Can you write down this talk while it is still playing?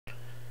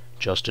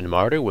Justin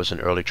Martyr was an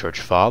early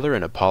church father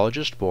and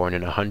apologist born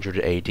in 100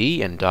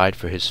 A.D. and died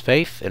for his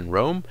faith in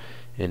Rome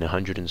in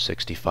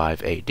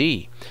 165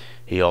 A.D.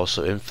 He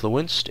also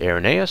influenced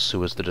Irenaeus, who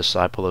was the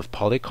disciple of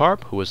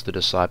Polycarp, who was the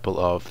disciple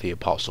of the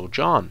Apostle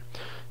John.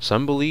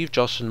 Some believe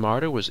Justin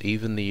Martyr was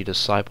even the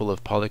disciple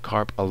of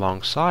Polycarp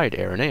alongside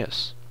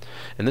Irenaeus.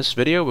 In this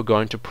video, we're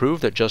going to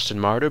prove that Justin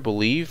Martyr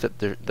believed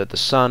that the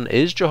Son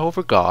is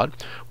Jehovah God,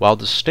 while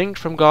distinct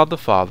from God the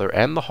Father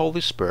and the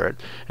Holy Spirit,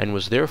 and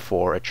was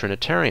therefore a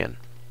Trinitarian.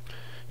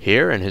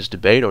 Here, in his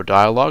debate or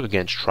dialogue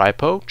against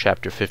Trypo,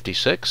 chapter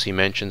 56, he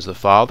mentions the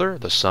Father,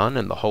 the Son,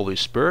 and the Holy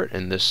Spirit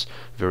in this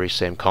very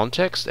same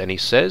context, and he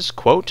says,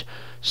 quote,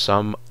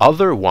 "Some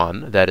other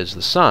one, that is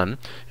the Son,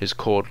 is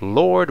called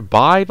Lord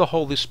by the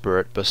Holy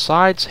Spirit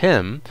besides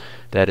him,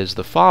 that is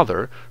the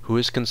Father, who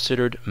is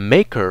considered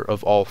maker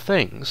of all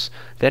things."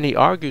 Then he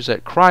argues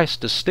that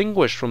Christ,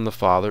 distinguished from the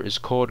Father, is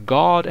called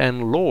God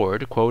and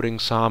Lord, quoting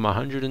Psalm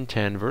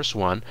 110 verse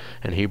 1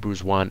 and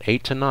Hebrews 1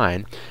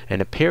 8-9,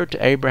 and appeared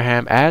to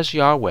Abraham as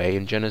Yahweh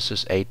in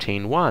Genesis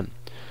 18:1.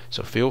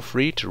 So feel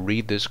free to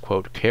read this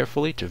quote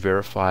carefully to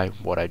verify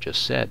what I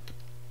just said.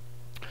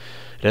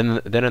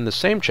 Then in the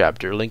same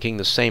chapter, linking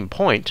the same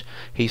point,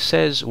 he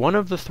says one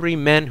of the three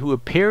men who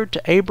appeared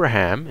to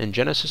Abraham in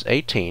Genesis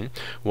 18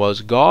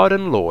 was God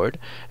and Lord,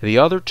 the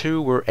other two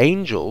were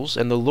angels,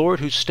 and the Lord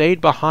who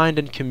stayed behind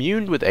and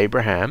communed with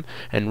Abraham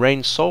and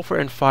rained sulfur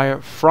and fire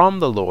from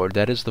the Lord,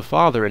 that is the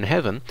Father in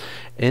heaven,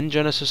 in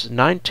Genesis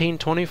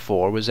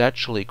 19:24 was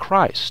actually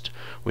Christ.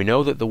 We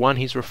know that the one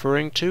he's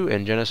referring to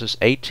in Genesis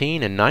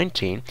 18 and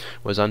 19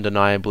 was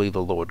undeniably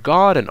the Lord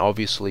God, and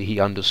obviously he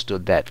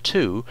understood that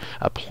too,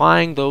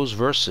 applying those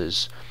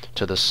verses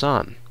to the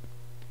Son.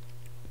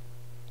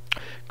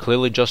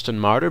 Clearly, Justin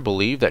Martyr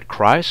believed that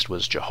Christ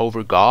was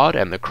Jehovah God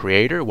and the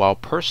Creator, while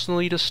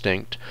personally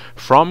distinct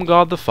from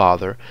God the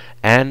Father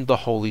and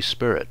the Holy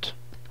Spirit.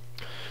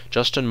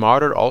 Justin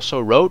Martyr also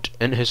wrote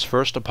in his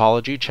first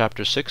apology,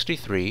 chapter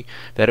 63,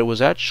 that it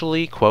was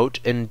actually, quote,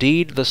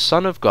 "indeed the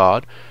Son of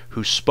God,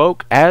 who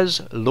spoke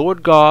as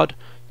Lord God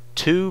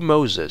to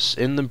Moses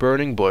in the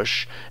burning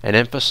bush, and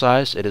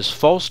emphasized it is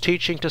false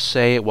teaching to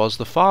say it was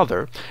the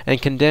Father,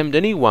 and condemned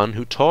anyone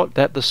who taught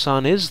that the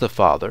Son is the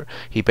Father."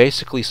 He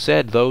basically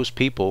said those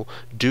people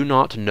do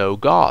not know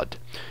God.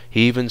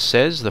 He even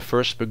says the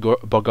first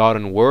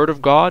begotten Word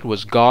of God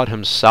was God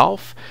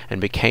himself,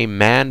 and became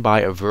man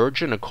by a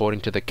virgin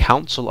according to the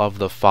counsel of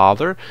the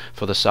Father,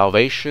 for the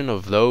salvation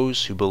of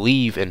those who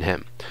believe in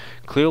him.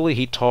 Clearly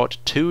he taught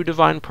two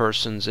divine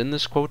persons in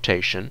this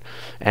quotation,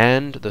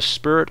 and the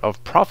spirit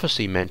of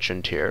prophecy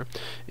mentioned here,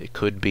 it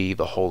could be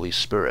the Holy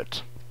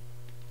Spirit.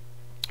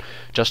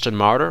 Justin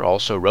Martyr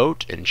also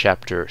wrote in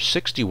chapter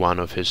 61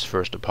 of his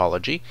first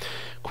apology,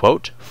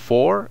 quote,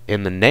 "For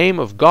in the name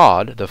of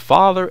God, the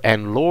Father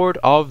and Lord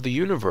of the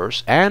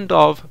universe, and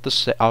of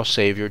our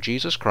Savior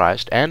Jesus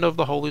Christ, and of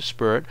the Holy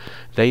Spirit,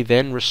 they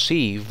then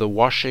receive the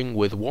washing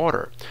with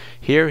water."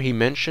 Here he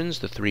mentions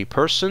the three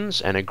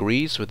persons and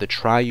agrees with the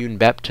triune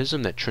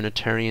baptism that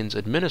Trinitarians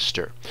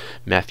administer,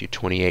 Matthew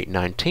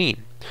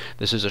 28:19.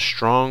 This is a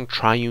strong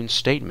triune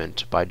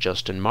statement by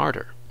Justin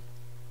Martyr.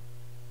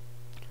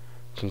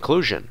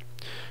 Conclusion.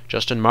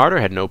 Justin Martyr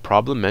had no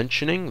problem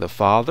mentioning the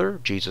Father,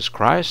 Jesus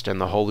Christ,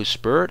 and the Holy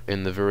Spirit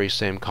in the very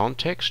same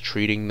context,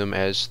 treating them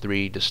as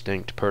three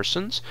distinct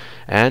persons,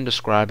 and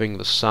describing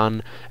the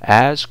Son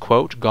as,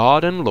 quote,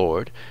 God and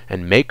Lord,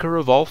 and maker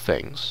of all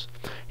things.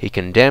 He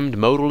condemned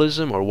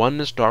modalism or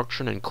oneness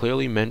doctrine and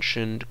clearly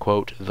mentioned,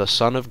 quote, the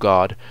Son of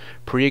God,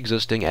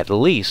 pre-existing at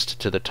least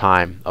to the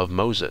time of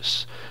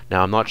Moses.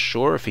 Now, I'm not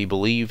sure if he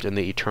believed in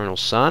the eternal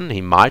Son.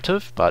 He might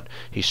have, but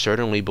he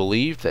certainly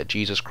believed that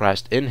Jesus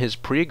Christ in his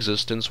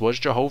pre-existence was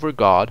Jehovah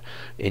God,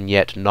 and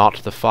yet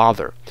not the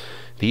Father.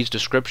 These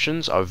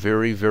descriptions are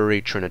very, very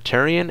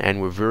Trinitarian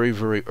and were very,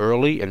 very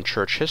early in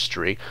church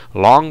history,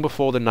 long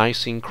before the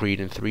Nicene Creed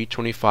in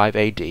 325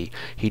 AD.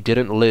 He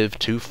didn't live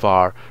too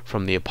far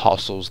from the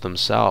apostles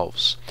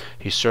themselves.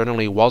 He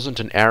certainly wasn't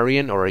an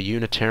Arian or a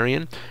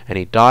Unitarian, and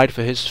he died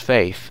for his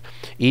faith,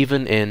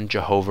 even in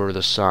Jehovah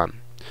the Son.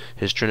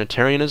 His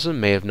Trinitarianism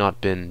may have not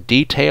been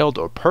detailed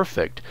or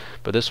perfect,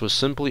 but this was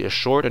simply a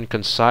short and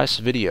concise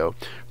video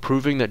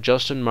proving that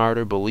Justin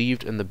Martyr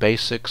believed in the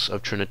basics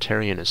of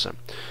Trinitarianism.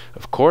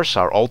 Of course,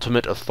 our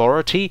ultimate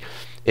authority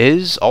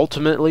is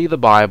ultimately the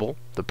Bible,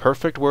 the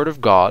perfect Word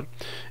of God,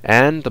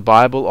 and the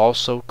Bible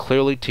also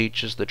clearly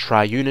teaches the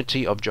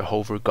triunity of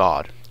Jehovah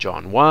God.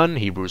 John 1,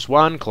 Hebrews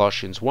 1,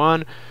 Colossians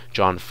 1,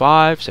 John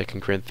 5, 2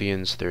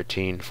 Corinthians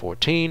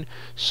 13:14.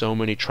 So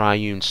many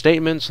triune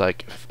statements,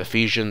 like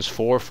Ephesians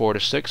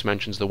 4:4-6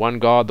 mentions the one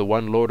God, the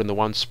one Lord, and the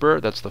one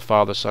Spirit. That's the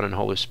Father, Son, and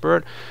Holy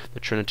Spirit. The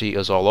Trinity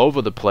is all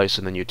over the place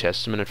in the New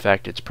Testament. In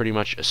fact, it's pretty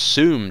much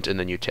assumed in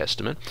the New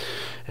Testament,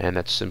 and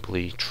that's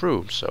simply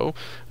true. So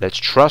let's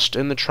trust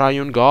in the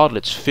triune God.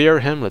 Let's fear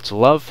him. Let's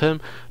love him.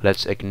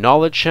 Let's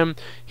acknowledge him.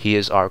 He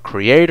is our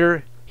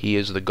Creator. He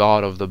is the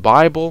God of the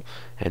Bible,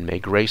 and may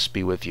grace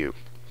be with you.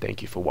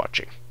 Thank you for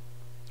watching.